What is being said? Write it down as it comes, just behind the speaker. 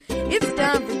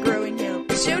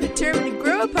show determined to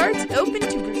grow up hearts open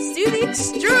to pursue the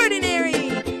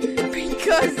extraordinary.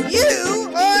 Because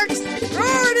you are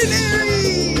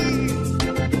extraordinary!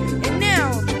 And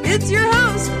now, it's your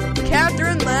host,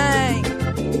 Catherine Lang.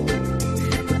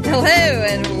 Hello,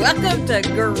 and welcome to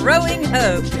Growing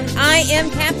Hope. I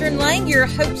am Catherine Lang, your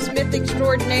Hope Smith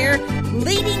extraordinaire,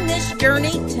 leading this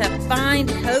journey to find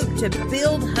hope, to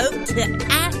build hope, to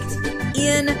act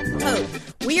in hope.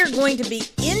 We are going to be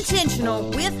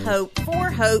intentional with hope, for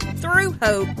hope, through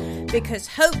hope, because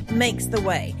hope makes the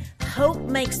way. Hope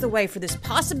makes the way for this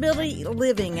possibility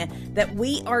living that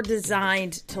we are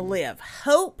designed to live.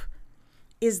 Hope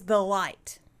is the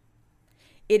light.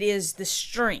 It is the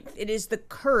strength. It is the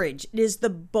courage. It is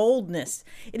the boldness.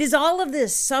 It is all of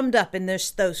this summed up in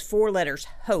those four letters,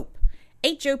 hope.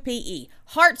 H-O-P-E.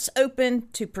 Hearts open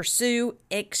to pursue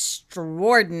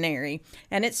extraordinary.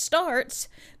 And it starts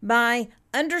by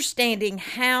understanding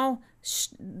how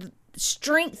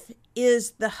strength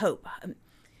is the hope.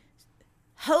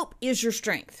 Hope is your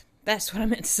strength. That's what I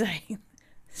meant to say.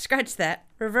 Scratch that.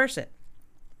 Reverse it.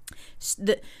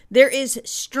 There is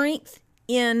strength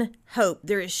in hope.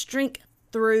 There is strength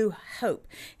through hope.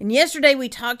 And yesterday we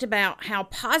talked about how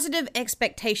positive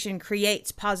expectation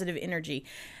creates positive energy.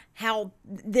 How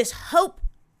this hope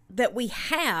that we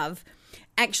have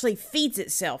actually feeds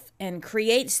itself and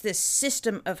creates this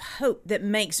system of hope that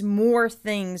makes more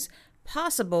things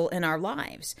possible in our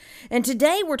lives. And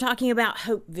today we're talking about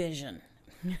hope vision.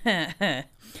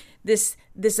 this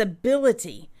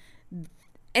ability,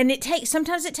 and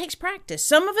sometimes it takes practice.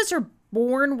 Some of us are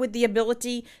born with the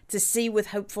ability to see with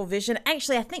hopeful vision.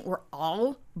 Actually, I think we're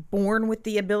all born with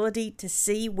the ability to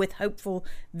see with hopeful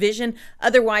vision.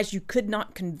 Otherwise, you could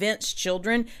not convince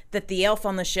children that the elf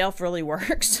on the shelf really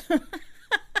works.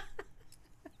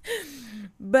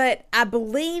 But I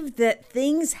believe that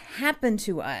things happen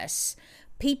to us.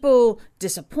 People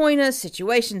disappoint us,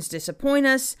 situations disappoint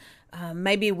us.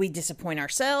 Maybe we disappoint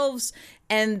ourselves,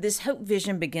 and this hope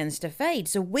vision begins to fade.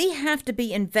 So we have to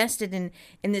be invested in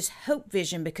this hope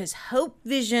vision, because hope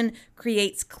vision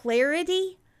creates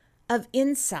clarity of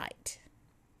insight.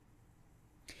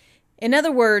 In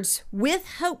other words, with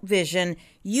hope vision,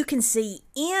 you can see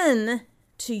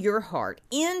into your heart,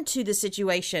 into the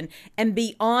situation, and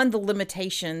beyond the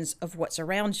limitations of what's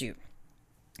around you.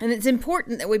 And it's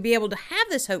important that we be able to have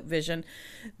this hope vision,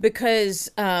 because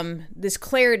this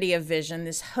clarity of vision,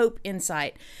 this hope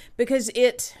insight, because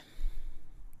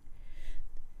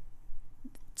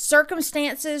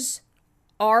circumstances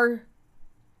are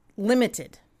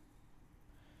limited.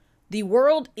 The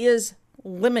world is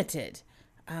limited.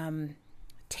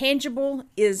 Tangible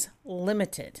is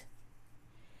limited.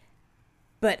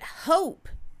 But hope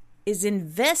is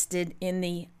invested in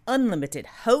the unlimited.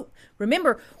 Hope,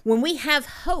 remember, when we have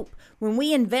hope, when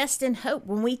we invest in hope,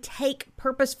 when we take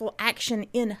purposeful action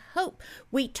in hope,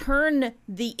 we turn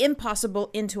the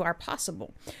impossible into our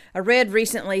possible. I read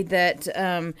recently that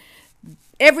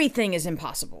everything is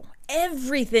impossible.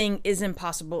 Everything is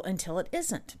impossible until it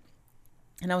isn't.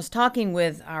 And I was talking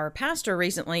with our pastor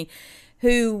recently,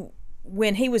 who,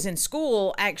 when he was in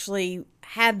school, actually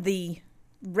had the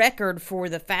record for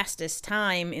the fastest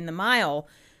time in the mile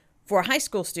for a high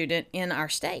school student in our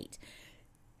state.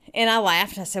 And I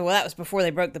laughed. I said, well, that was before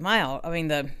they broke the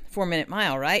 4-minute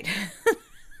mile, right? It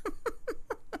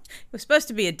was supposed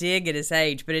to be a dig at his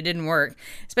age, but it didn't work,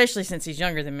 especially since he's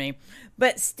younger than me.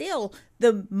 But still,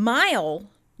 the mile,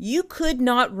 you could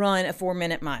not run a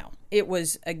 4-minute mile. It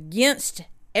was against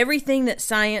everything that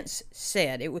science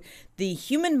said. The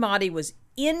human body was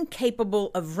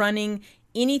incapable of running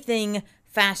anything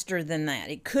faster than that.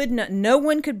 It could not. No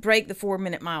one could break the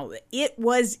 4-minute mile. It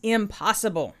was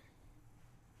impossible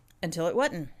until it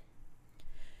wasn't.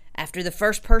 After the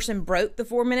first person broke the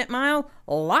 4-minute mile,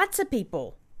 lots of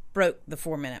people broke the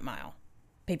 4-minute mile.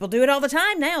 People do it all the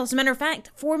time now. As a matter of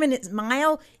fact, 4-minute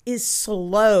mile is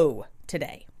slow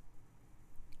today.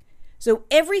 So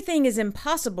everything is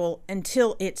impossible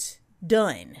until it's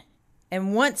done.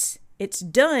 And once it's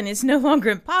done, it's no longer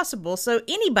impossible. So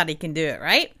anybody can do it,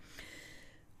 right?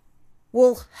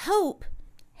 Well, hope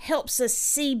helps us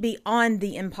see beyond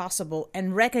the impossible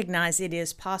and recognize it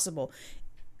is possible.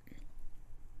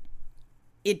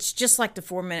 It's just like the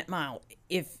 4-minute mile.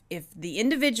 If the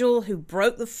individual who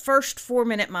broke the first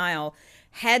 4-minute mile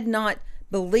had not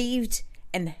believed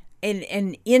and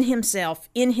in himself,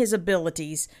 in his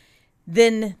abilities,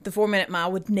 then the 4-minute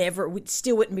mile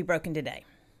still wouldn't be broken today.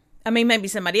 I mean, maybe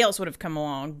somebody else would have come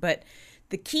along, but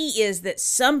the key is that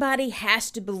somebody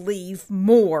has to believe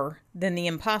more than the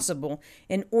impossible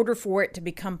in order for it to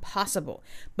become possible.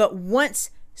 But once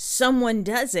someone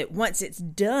does it, once it's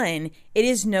done, it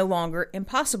is no longer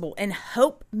impossible. And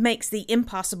hope makes the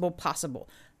impossible possible.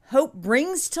 Hope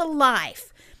brings to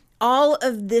life all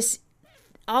of this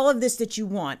that you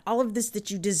want, all of this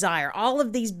that you desire, all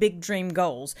of these big dream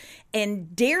goals,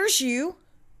 and dares you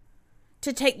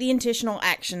to take the intentional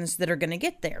actions that are going to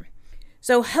get there.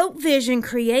 So Hope Vision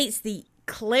creates the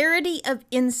clarity of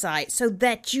insight so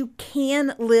that you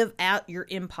can live out your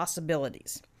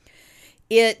impossibilities.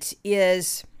 It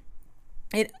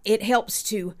helps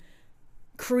to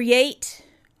create,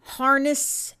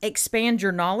 harness, expand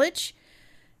your knowledge,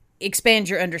 expand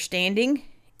your understanding.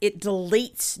 It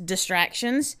deletes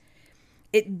distractions.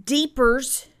 It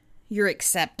deepens your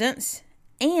acceptance,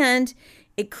 and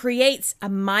it creates a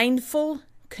mindful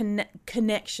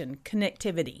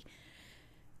connectivity.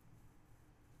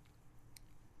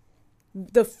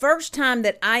 The first time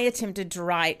that I attempted to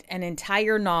write an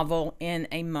entire novel in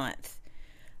a month,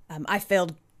 I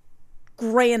failed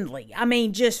grandly. I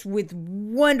mean, just with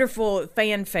wonderful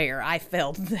fanfare, I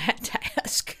failed that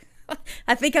task.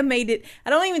 I think I made it. I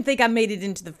don't even think I made it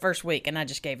into the first week, and I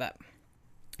just gave up.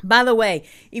 By the way,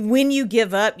 when you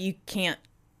give up, you can't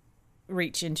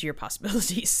reach into your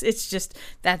possibilities. It's just,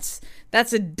 that's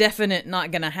a definite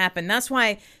not going to happen. That's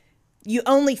why you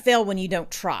only fail when you don't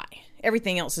try.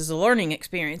 Everything else is a learning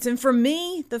experience. And for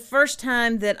me, the first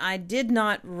time that I did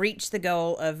not reach the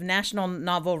goal of National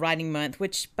Novel Writing Month,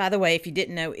 which, by the way, if you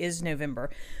didn't know, is November,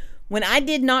 when I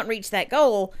did not reach that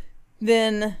goal,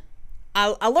 then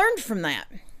I learned from that.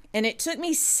 And it took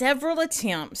me several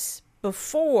attempts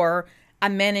before I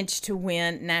managed to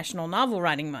win National Novel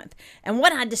Writing Month. And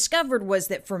what I discovered was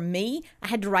that for me, I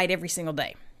had to write every single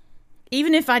day.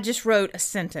 Even if I just wrote a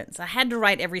sentence, I had to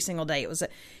write every single day.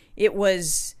 It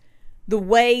was the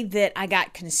way that I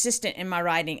got consistent in my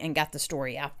writing and got the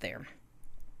story out there.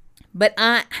 But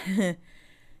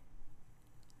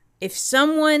if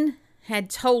someone had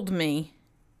told me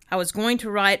I was going to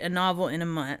write a novel in a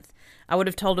month, I would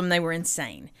have told them they were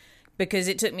insane, because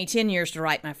it took me 10 years to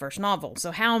write my first novel.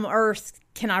 So how on earth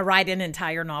can I write an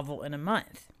entire novel in a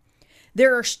month?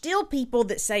 There are still people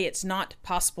that say it's not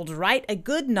possible to write a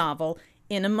good novel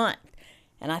in a month.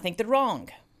 And I think they're wrong,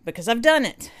 because I've done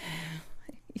it.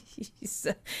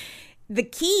 So, the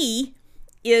key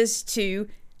is to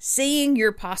seeing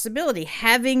your possibility,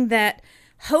 having that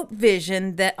hope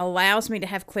vision that allows me to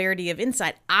have clarity of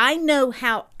insight. I know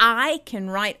how I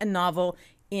can write a novel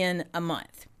in a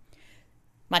month.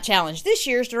 My challenge this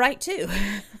year is to write 2.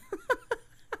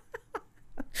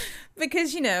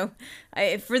 Because,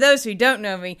 for those who don't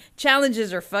know me,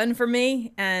 challenges are fun for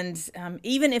me. And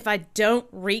even if I don't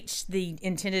reach the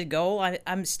intended goal,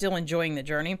 I'm still enjoying the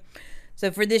journey. So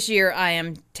for this year, I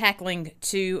am tackling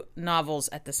 2 novels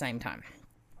at the same time.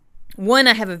 One,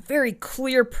 I have a very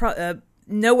clear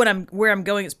know where I'm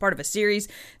going as part of a series.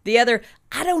 The other,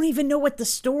 I don't even know what the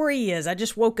story is. I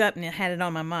just woke up and had it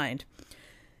on my mind.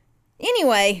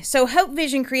 Anyway, so Hope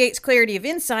Vision creates clarity of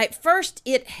insight. First,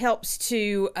 it helps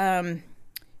to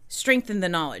strengthen the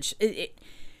knowledge.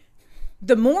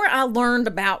 The more I learned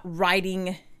about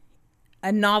writing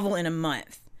a novel in a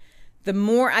month, the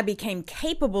more I became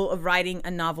capable of writing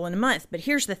a novel in a month. But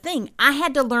here's the thing. I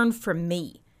had to learn from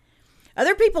me.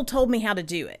 Other people told me how to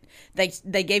do it.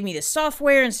 They gave me the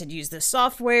software and said, use this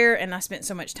software. And I spent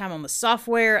so much time on the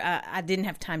software, I didn't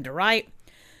have time to write.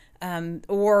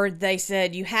 Or they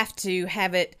said, you have to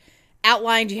have it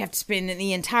outlined. You have to spend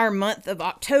the entire month of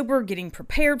October getting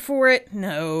prepared for it.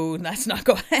 No, that's not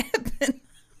going to happen.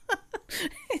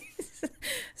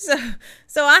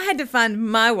 So I had to find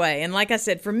my way. And like I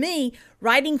said, for me,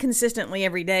 writing consistently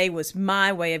every day was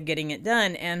my way of getting it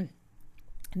done. And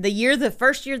the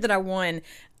first year that I won,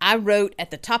 I wrote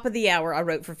at the top of the hour, I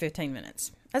wrote for 15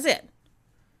 minutes. That's it.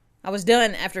 I was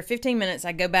done. After 15 minutes,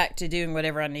 I go back to doing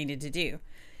whatever I needed to do.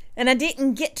 And I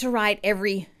didn't get to write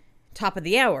every top of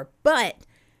the hour, but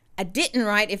I didn't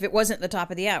write if it wasn't the top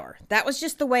of the hour. That was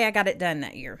just the way I got it done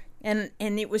that year. And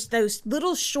it was those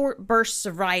little short bursts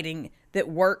of writing that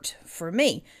worked for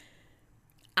me.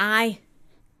 I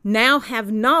now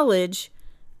have knowledge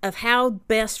of how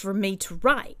best for me to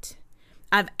write.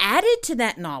 I've added to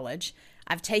that knowledge.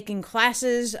 I've taken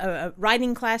classes,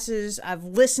 writing classes. I've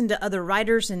listened to other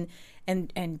writers and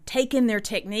taken their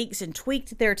techniques and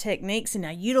tweaked their techniques, and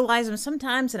I utilize them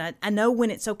sometimes, and I know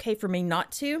when it's okay for me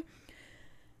not to.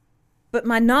 But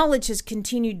my knowledge has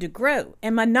continued to grow,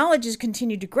 and my knowledge has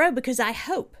continued to grow because I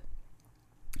hope.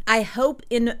 I hope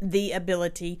in the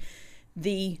ability,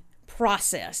 the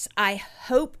process. I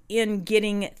hope in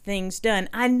getting things done.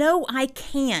 I know I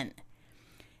can.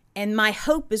 And my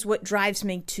hope is what drives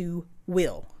me to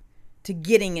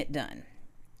getting it done.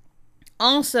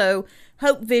 Also,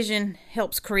 Hope Vision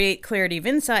helps create clarity of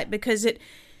insight because it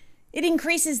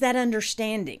increases that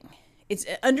understanding. It's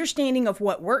understanding of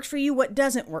what works for you, what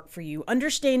doesn't work for you,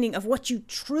 understanding of what you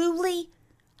truly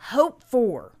hope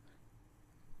for.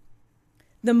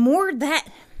 The more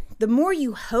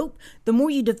you hope, the more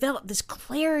you develop this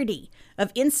clarity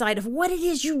of insight of what it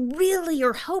is you really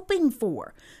are hoping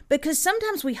for. Because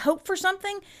sometimes we hope for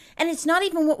something and it's not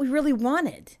even what we really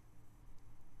wanted.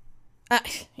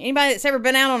 Anybody that's ever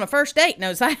been out on a first date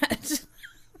knows that.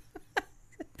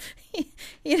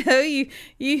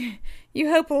 You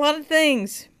hope a lot of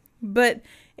things, but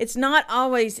it's not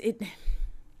always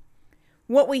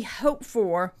what we hope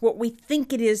for, what we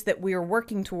think it is that we are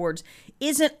working towards,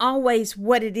 isn't always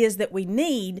what it is that we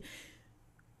need.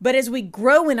 But as we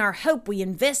grow in our hope, we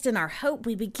invest in our hope,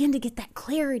 we begin to get that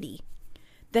clarity,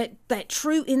 that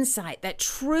true insight, that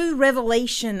true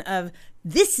revelation of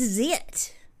this is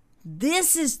it.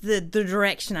 This is the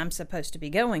direction I'm supposed to be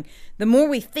going. The more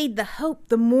we feed the hope,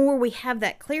 the more we have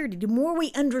that clarity, the more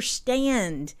we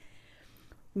understand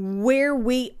where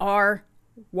we are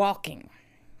walking.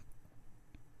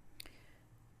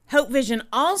 Hope Vision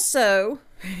also,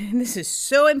 and this is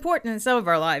so important in some of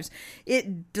our lives,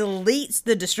 it deletes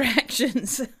the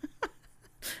distractions.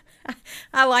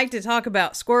 I like to talk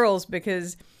about squirrels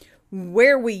because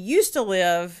where we used to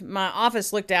live, my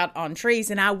office looked out on trees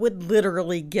and I would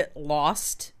literally get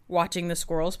lost watching the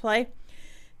squirrels play.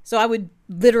 So I would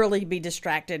literally be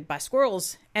distracted by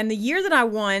squirrels. And the year that I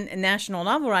won a National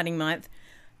Novel Writing Month,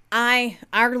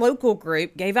 our local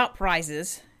group gave out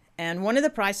prizes. And one of the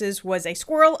prizes was a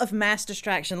squirrel of mass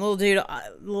distraction.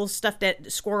 Little stuffed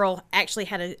squirrel actually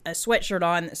had a sweatshirt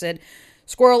on that said,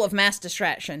 "Squirrel of mass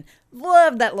distraction."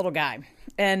 Loved that little guy.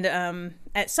 And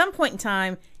at some point in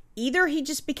time, either he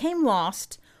just became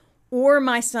lost or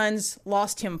my sons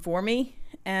lost him for me.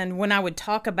 And when I would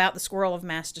talk about the squirrel of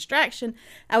mass distraction,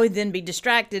 I would then be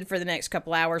distracted for the next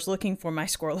couple hours looking for my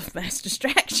squirrel of mass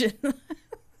distraction.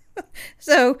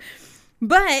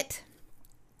 But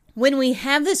when we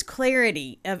have this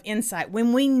clarity of insight,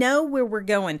 when we know where we're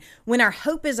going, when our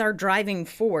hope is our driving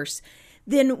force,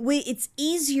 then it's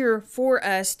easier for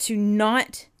us to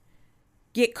not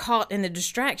get caught in the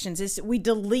distractions. We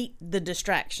delete the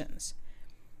distractions.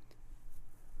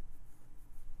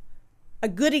 A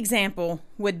good example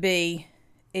would be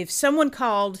if someone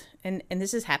called, and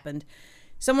this has happened,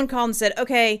 someone called and said,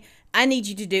 "Okay, I need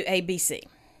you to do A, B, C."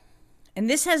 And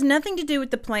this has nothing to do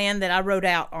with the plan that I wrote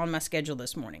out on my schedule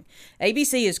this morning.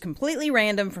 ABC is completely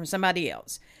random from somebody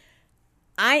else.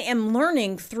 I am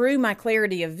learning through my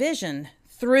clarity of vision,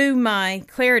 through my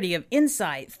clarity of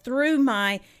insight, through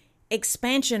my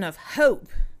expansion of hope,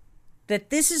 that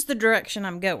this is the direction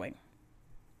I'm going.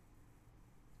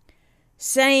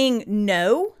 Saying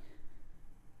no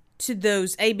to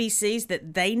those ABCs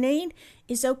that they need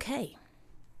is okay.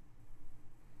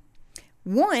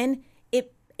 One,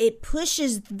 it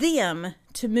pushes them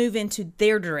to move into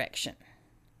their direction.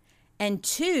 And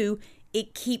two,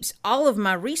 it keeps all of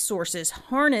my resources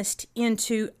harnessed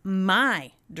into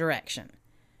my direction.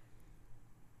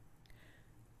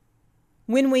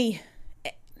 When we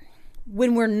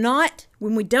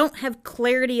don't have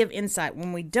clarity of insight,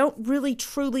 when we don't really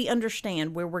truly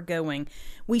understand where we're going,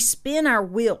 we spin our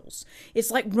wheels. It's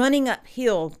like running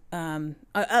uphill,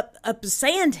 up a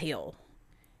sand hill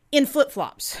in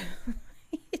flip-flops.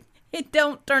 It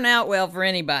don't turn out well for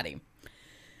anybody.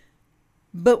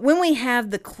 But when we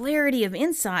have the clarity of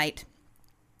insight,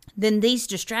 then these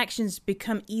distractions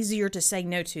become easier to say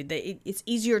no to. It's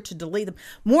easier to delete them.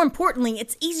 More importantly,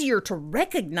 it's easier to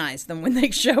recognize them when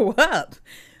they show up.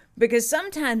 Because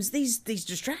sometimes these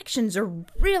distractions are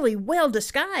really well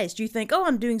disguised. You think, oh,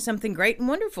 I'm doing something great and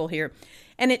wonderful here.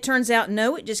 And it turns out,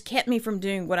 no, it just kept me from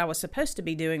doing what I was supposed to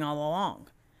be doing all along.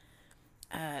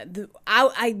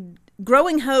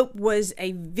 Growing Hope was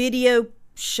a video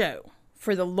show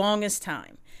for the longest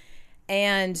time.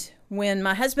 And when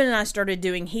my husband and I started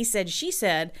doing He Said, She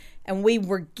Said, and we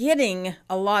were getting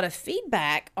a lot of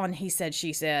feedback on He Said,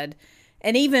 She Said,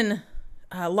 and even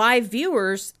live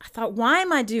viewers, I thought, why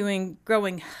am I doing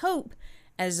Growing Hope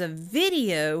as a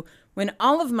video when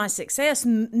all of my success,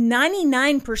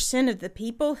 99% of the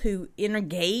people who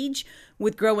engage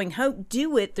with Growing Hope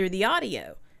do it through the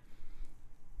audio?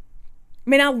 I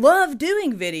mean, I love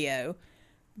doing video,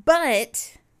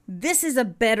 but this is a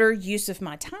better use of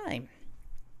my time.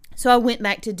 So I went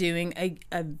back to doing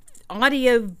a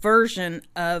audio version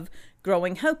of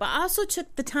Growing Hope. I also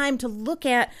took the time to look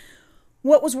at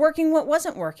what was working, what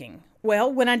wasn't working.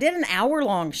 Well, when I did an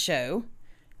hour-long show,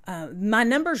 my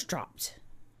numbers dropped.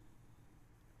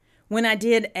 When I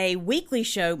did a weekly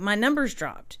show, my numbers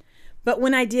dropped. But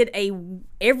when I did a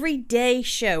everyday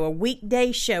show, a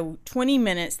weekday show, 20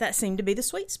 minutes, that seemed to be the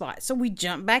sweet spot. So we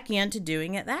jumped back into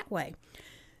doing it that way.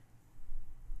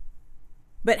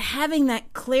 But having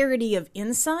that clarity of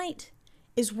insight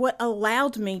is what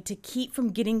allowed me to keep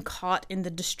from getting caught in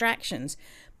the distractions.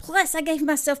 Plus, I gave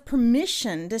myself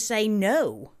permission to say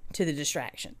no to the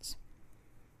distractions.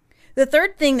 The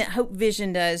third thing that Hope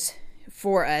Vision does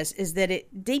for us is that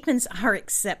it deepens our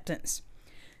acceptance.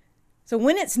 So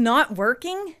when it's not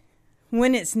working,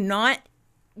 when it's not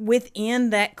within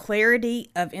that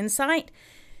clarity of insight,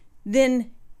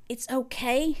 then it's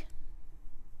okay.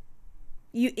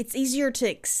 It's easier to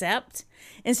accept.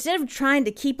 Instead of trying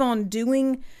to keep on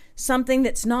doing something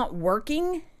that's not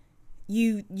working,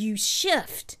 you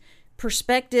shift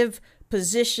perspective,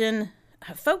 position,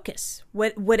 focus,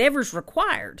 whatever's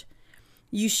required.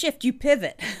 You shift, you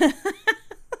pivot. I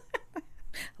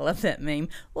love that meme.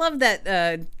 Love that,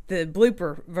 the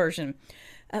blooper version.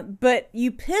 But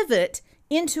you pivot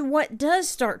into what does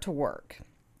start to work.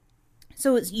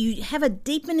 So you have a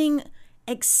deepening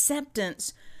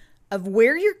acceptance of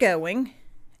where you're going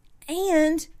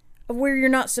and of where you're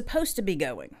not supposed to be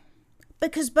going.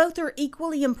 Because both are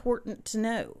equally important to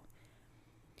know.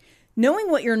 Knowing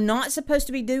what you're not supposed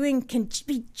to be doing can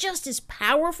be just as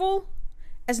powerful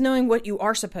as knowing what you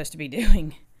are supposed to be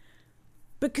doing.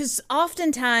 Because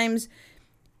oftentimes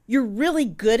you're really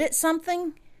good at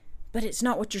something, but it's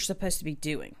not what you're supposed to be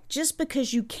doing. Just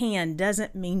because you can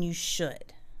doesn't mean you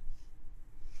should.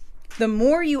 The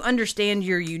more you understand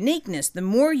your uniqueness, the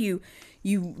more you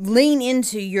lean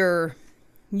into your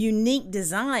unique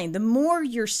design, the more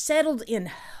you're settled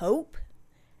in hope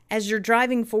as your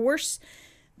driving force,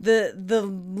 the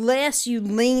less you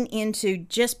lean into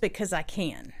just because I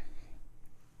can.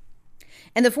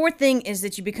 And the fourth thing is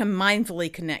that you become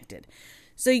mindfully connected.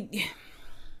 So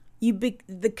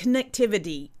the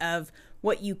connectivity of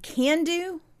what you can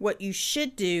do, what you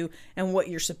should do, and what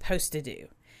you're supposed to do.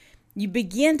 You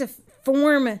begin to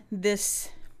form this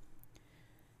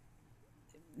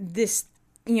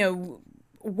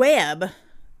web,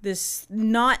 this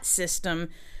knot system.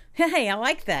 Hey, I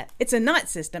like that. It's a knot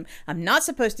system. I'm not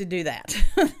supposed to do that.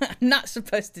 I'm not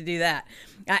supposed to do that.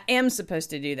 I am supposed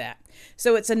to do that.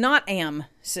 So it's a not-am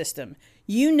system.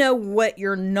 You know what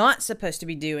you're not supposed to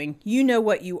be doing. You know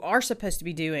what you are supposed to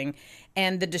be doing.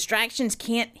 And the distractions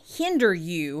can't hinder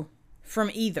you from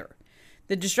either.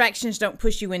 The distractions don't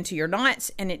push you into your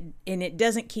knots, and it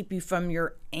doesn't keep you from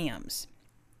your ams.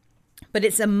 But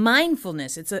it's a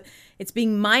mindfulness. It's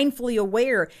being mindfully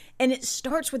aware. And it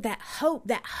starts with that hope.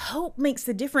 That hope makes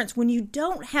the difference. When you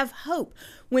don't have hope,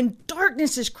 when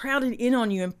darkness is crowded in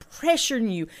on you and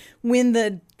pressuring you, when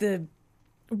the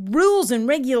rules and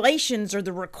regulations or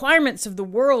the requirements of the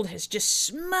world has just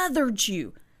smothered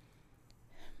you,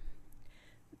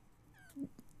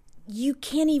 you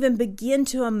can't even begin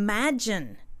to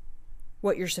imagine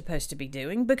what you're supposed to be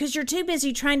doing because you're too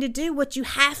busy trying to do what you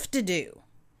have to do.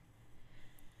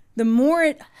 The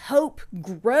more hope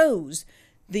grows,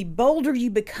 the bolder you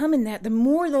become in that, the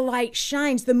more the light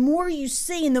shines, the more you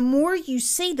see, and the more you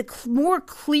see, the more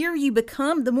clear you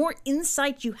become, the more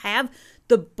insight you have,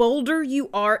 the bolder you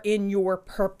are in your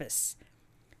purpose.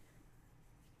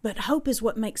 But hope is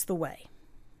what makes the way.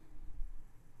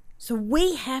 So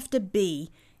we have to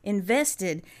be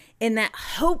invested in that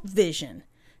hope vision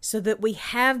so that we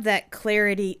have that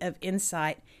clarity of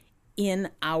insight in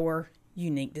our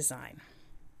unique design.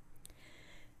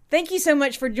 Thank you so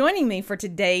much for joining me for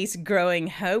today's Growing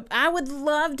Hope. I would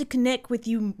love to connect with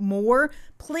you more.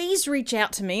 Please reach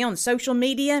out to me on social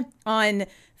media. On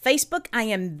Facebook, I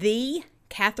am the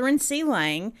Catherine C.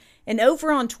 Lang. And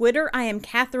over on Twitter, I am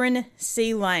Catherine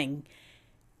C. Lang.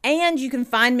 And you can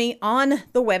find me on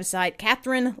the website,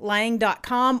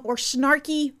 catherinelang.com or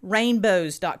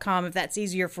snarkyrainbows.com if that's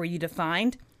easier for you to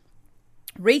find.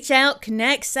 Reach out,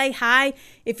 connect, say hi.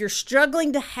 If you're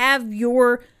struggling to have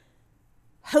your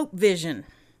hope vision,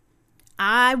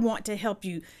 I want to help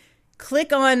you.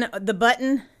 Click on the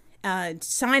button,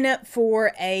 sign up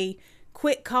for a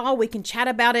quick call. We can chat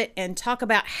about it and talk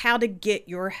about how to get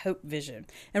your hope vision.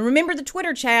 And remember the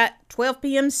Twitter chat, 12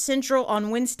 p.m. Central on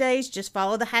Wednesdays. Just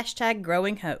follow the hashtag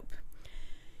Growing Hope.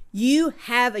 You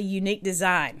have a unique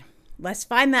design. Let's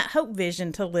find that hope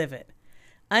vision to live it.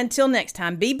 Until next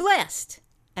time, be blessed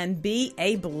and be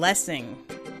a blessing.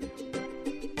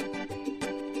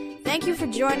 Thank you for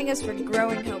joining us for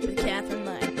Growing Hope with Catherine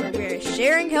Lang, where we are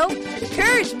sharing hope,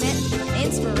 encouragement, and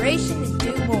inspiration to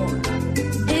do more.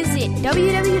 Visit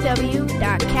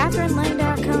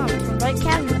www.catherinelang.com to invite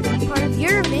Catherine to be part of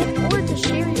your event or to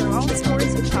share your own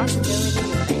stories of possibility.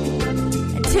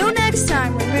 Until next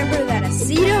time, remember that a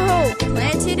seed of hope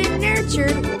planted in your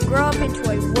Richard will grow up into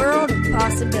a world of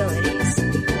possibilities.